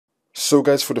So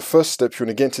guys, for the first step, you want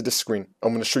to get into this screen. I'm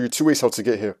going to show you two ways how to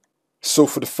get here. So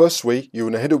for the first way, you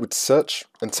want to head over to search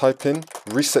and type in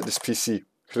reset this PC.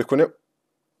 Click on it.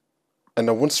 And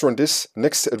now once you're on this,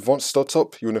 next to advanced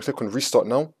startup, you want to click on restart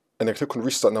now, and then click on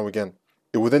restart now again.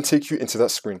 It will then take you into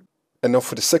that screen. And now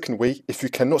for the second way, if you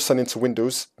cannot sign into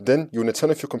Windows, then you want to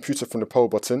turn off your computer from the power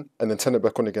button and then turn it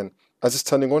back on again. As it's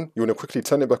turning on, you want to quickly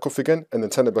turn it back off again and then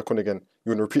turn it back on again.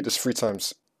 You want to repeat this 3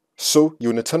 times. So you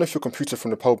want to turn off your computer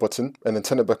from the power button and then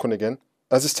turn it back on again.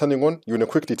 As it's turning on, you want to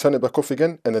quickly turn it back off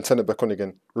again and then turn it back on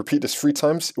again. Repeat this 3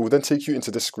 times, it will then take you into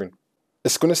this screen.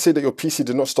 It's going to say that your PC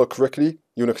did not start correctly.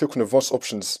 You want to click on advanced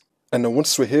options. And then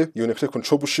once we're here, you want to click on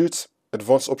troubleshoot,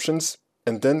 advanced options,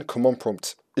 and then command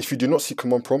prompt. If you do not see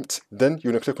command prompt, then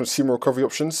you want to click on CMR recovery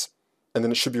options, and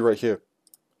then it should be right here.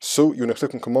 So you want to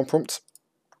click on command prompt.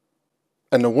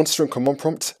 And now once you're in command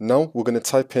prompt, now we're going to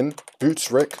type in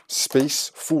bootrec /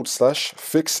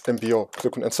 fixmbr.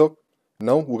 Click on enter.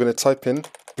 Now we're going to type in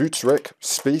bootrec /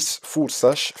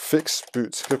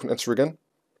 fixboot. Click on enter again.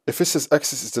 If it says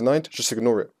access is denied, just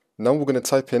ignore it. Now we're going to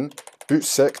type in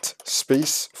bootsect /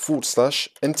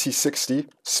 nt60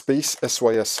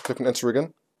 sys. Click on enter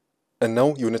again. And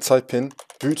now you want to type in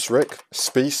bootrec /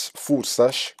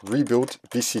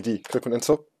 rebuildbcd. Click on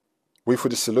enter. Wait for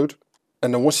this to load.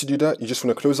 And then once you do that, you just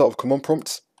want to close out of command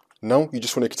prompt. Now you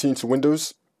just want to continue to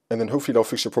Windows, and then hopefully that'll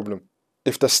fix your problem.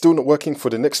 If that's still not working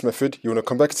for the next method, you want to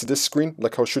come back to this screen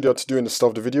like I showed you how to do in the start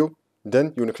of the video.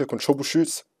 Then you want to click on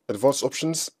troubleshoot, advanced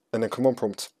options, and then command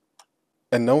prompt.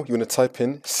 And now you want to type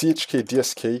in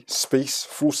chkdsk /f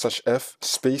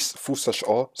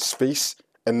 /r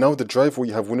and now the drive where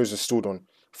you have Windows installed on.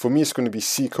 For me, it's going to be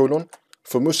C:.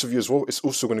 For most of you as well, it's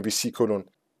also going to be C:.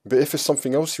 But if it's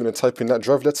something else, you want to type in that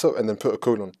drive letter and then put a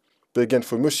colon. But again,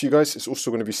 for most of you guys, it's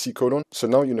also going to be C:. So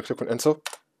now you want to click on enter.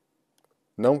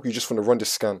 Now you just want to run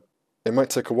this scan. It might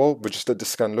take a while, but just let the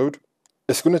scan load.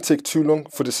 It's going to take too long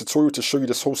for this tutorial to show you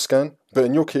this whole scan, but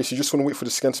in your case, you just want to wait for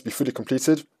the scan to be fully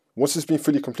completed. Once it's been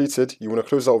fully completed, you want to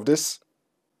close out of this.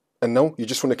 And now you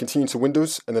just want to continue to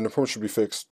Windows, and then the problem should be fixed.